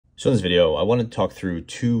So in this video, I wanted to talk through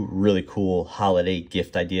two really cool holiday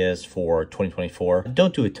gift ideas for 2024. I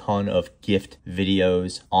don't do a ton of gift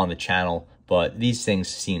videos on the channel, but these things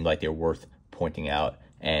seemed like they're worth pointing out,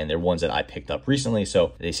 and they're ones that I picked up recently,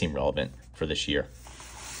 so they seem relevant for this year.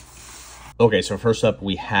 Okay, so first up,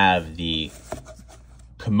 we have the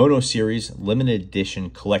Kimono Series limited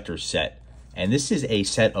edition collector's set. And this is a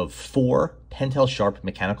set of 4 Pentel Sharp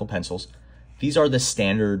mechanical pencils. These are the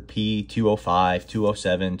standard P205,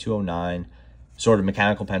 207, 209 sort of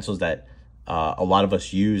mechanical pencils that a lot of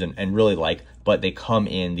us use and really like, but they come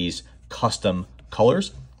in these custom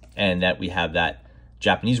colors, and that we have that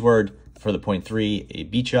Japanese word for the 0.3, a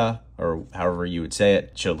bicha, or however you would say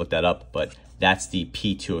it. Should have looked that up, but that's the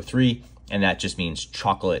P203, and that just means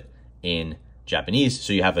chocolate in Japanese.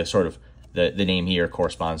 So you have a sort of, the name here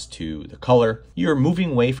corresponds to the color. You're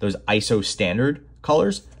moving away from those ISO standard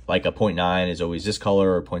colors, like a 0.9 is always this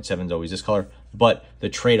color or 0.7 is always this color, but the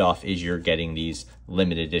trade-off is you're getting these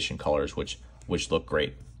limited edition colors, which look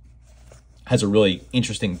great. Has a really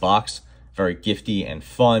interesting box, very gifty and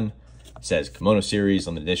fun. It says Kimono Series,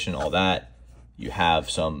 limited edition, all that. You have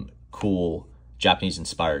some cool Japanese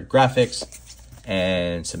inspired graphics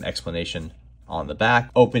and some explanation on the back.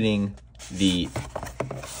 Opening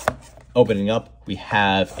up, we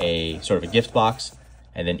have a sort of a gift box,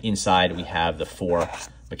 and then inside we have the 4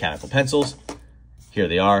 mechanical pencils. Here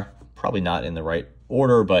they are, probably not in the right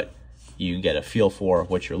order, but you get a feel for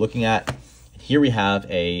what you're looking at. And here we have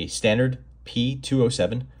a standard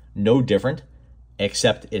P207, no different,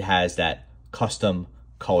 except it has that custom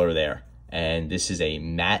color there. And this is a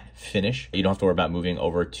matte finish. You don't have to worry about moving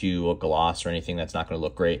over to a gloss or anything. That's not gonna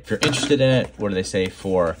look great. If you're interested in it, what do they say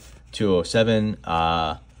for 207?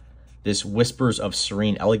 This whispers of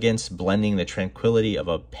serene elegance, blending the tranquility of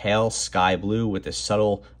a pale sky blue with the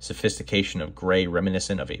subtle sophistication of gray,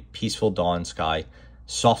 reminiscent of a peaceful dawn sky,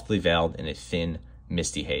 softly veiled in a thin,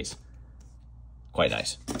 misty haze. Quite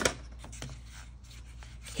nice.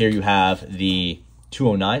 Here you have the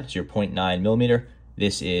 209, so your 0.9 millimeter.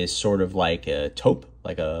 This is sort of like a taupe,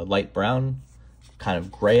 like a light brown, kind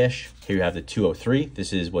of grayish. Here you have the 203.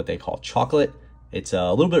 This is what they call chocolate. It's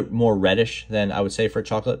a little bit more reddish than I would say for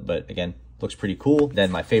chocolate, but again, looks pretty cool.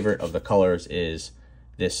 Then my favorite of the colors is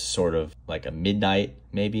this sort of like a midnight,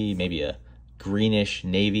 maybe a greenish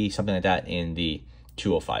navy, something like that in the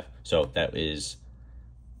 205. So that is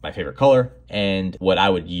my favorite color and what I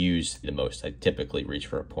would use the most. I typically reach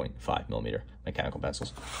for a 0.5 millimeter mechanical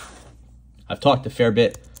pencils. I've talked a fair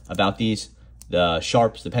bit about these. The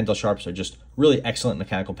Sharps, the Pentel Sharps, are just really excellent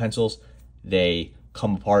mechanical pencils. They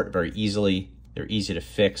come apart very easily. They're easy to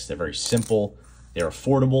fix. They're very simple. They're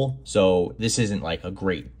affordable. So this isn't like a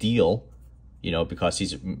great deal, you know, because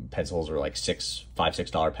these pencils are like $5,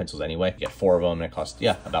 $6 pencils anyway. You get 4 of them and it costs,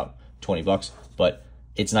 yeah, about 20 bucks. But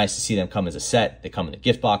it's nice to see them come as a set. They come in the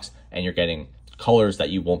gift box and you're getting colors that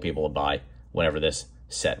you won't be able to buy whenever this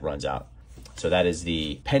set runs out. So that is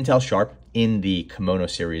the Pentel Sharp in the Kimono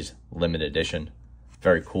Series limited edition.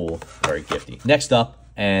 Very cool, very gifty. Next up,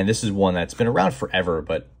 and this is one that's been around forever,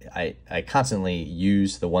 but I constantly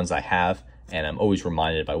use the ones I have, and I'm always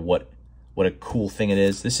reminded by what a cool thing it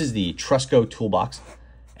is. This is the Trusco toolbox,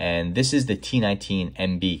 and this is the T19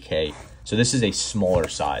 MBK. So this is a smaller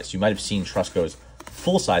size. You might have seen Trusco's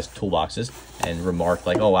full-size toolboxes and remarked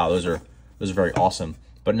like, oh wow, those are very awesome,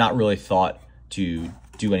 but not really thought to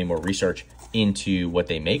do any more research into what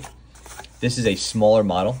they make. This is a smaller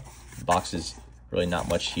model. The box is really not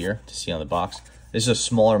much here to see on the box. This is a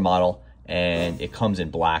smaller model and it comes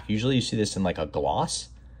in black. Usually you see this in like a gloss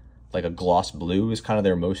blue is kind of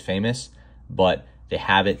their most famous, but they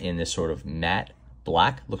have it in this sort of matte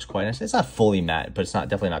black. Looks quite nice. It's not fully matte, but it's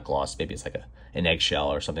definitely not gloss. Maybe it's like an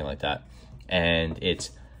eggshell or something like that. And it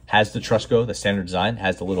has the Trusco, the standard design,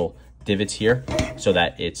 has the little divots here so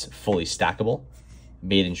that it's fully stackable,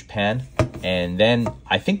 made in Japan. And then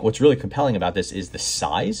I think what's really compelling about this is the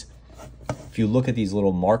size. If you look at these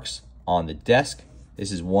little marks on the desk,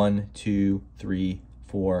 this is 1, 2, 3,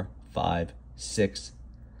 4, 5, 6,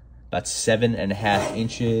 about 7.5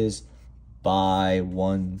 inches by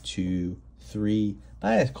 1, 2, 3.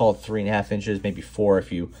 I call it 3.5 inches, maybe 4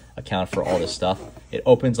 if you account for all this stuff. It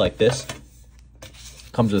opens like this.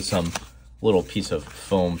 Comes with some little piece of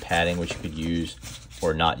foam padding, which you could use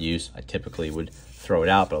or not use. I typically would throw it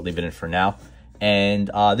out, but I'll leave it in for now. And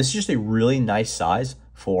this is just a really nice size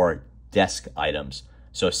for desk items.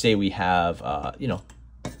 So say we have, you know,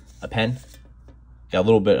 a pen, got a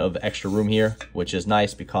little bit of extra room here, which is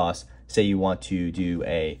nice because say you want to do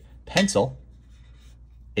a pencil,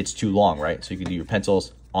 it's too long, right? So you can do your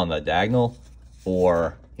pencils on the diagonal,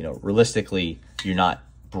 or, you know, realistically, you're not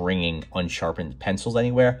bringing unsharpened pencils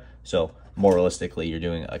anywhere. So more realistically, you're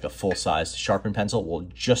doing like a full-size sharpened pencil will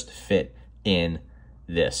just fit in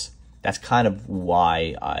this. That's kind of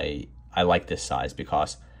why I like this size,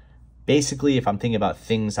 because basically if I'm thinking about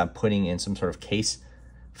things I'm putting in some sort of case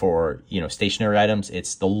for, you know, stationary items,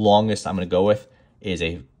 it's the longest I'm going to go with is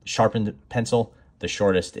a sharpened pencil. The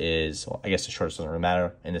shortest is, well, I guess the shortest doesn't really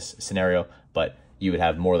matter in this scenario, but you would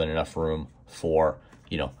have more than enough room for,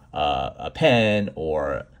 you know, a pen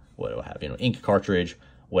or what do I have, you know, ink cartridge,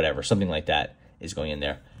 whatever, something like that is going in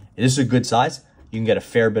there. This is a good size. You can get a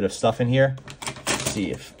fair bit of stuff in here. Let's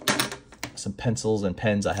see if some pencils and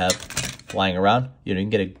pens I have lying around. You know, you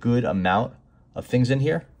can get a good amount of things in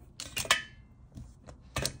here.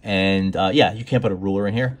 And yeah, you can't put a ruler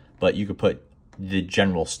in here, but you could put the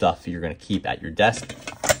general stuff you're going to keep at your desk.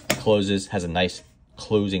 It closes, has a nice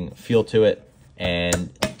closing feel to it. And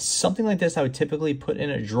something like this I would typically put in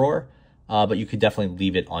a drawer, but you could definitely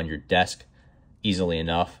leave it on your desk easily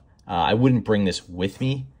enough. I wouldn't bring this with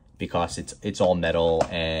me because it's all metal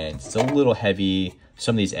and it's a little heavy.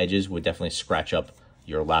 Some of these edges would definitely scratch up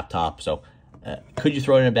your laptop. So could you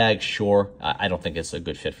throw it in a bag? Sure. I don't think it's a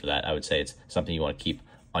good fit for that. I would say it's something you want to keep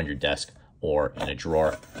on your desk or in a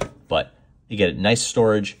drawer. But you get a nice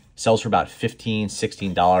storage, sells for about $15,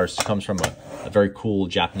 $16. Comes from a very cool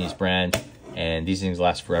Japanese brand. And these things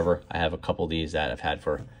last forever. I have a couple of these that I've had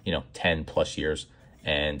for, you know, 10 plus years,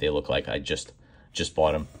 and they look like I just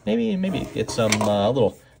bought them. Maybe get some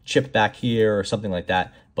little chip back here or something like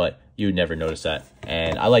that, but you would never notice that.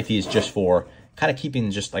 And I like these just for kind of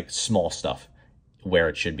keeping just like small stuff where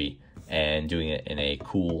it should be and doing it in a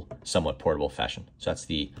cool, somewhat portable fashion. So that's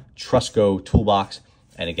the Trusco toolbox.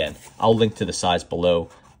 And again, I'll link to the size below,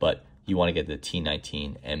 but you want to get the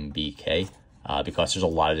T19 MBK. Because there's a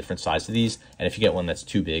lot of different sizes of these, and if you get one that's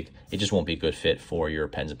too big, it just won't be a good fit for your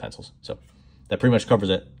pens and pencils. So that pretty much covers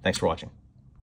it. Thanks for watching.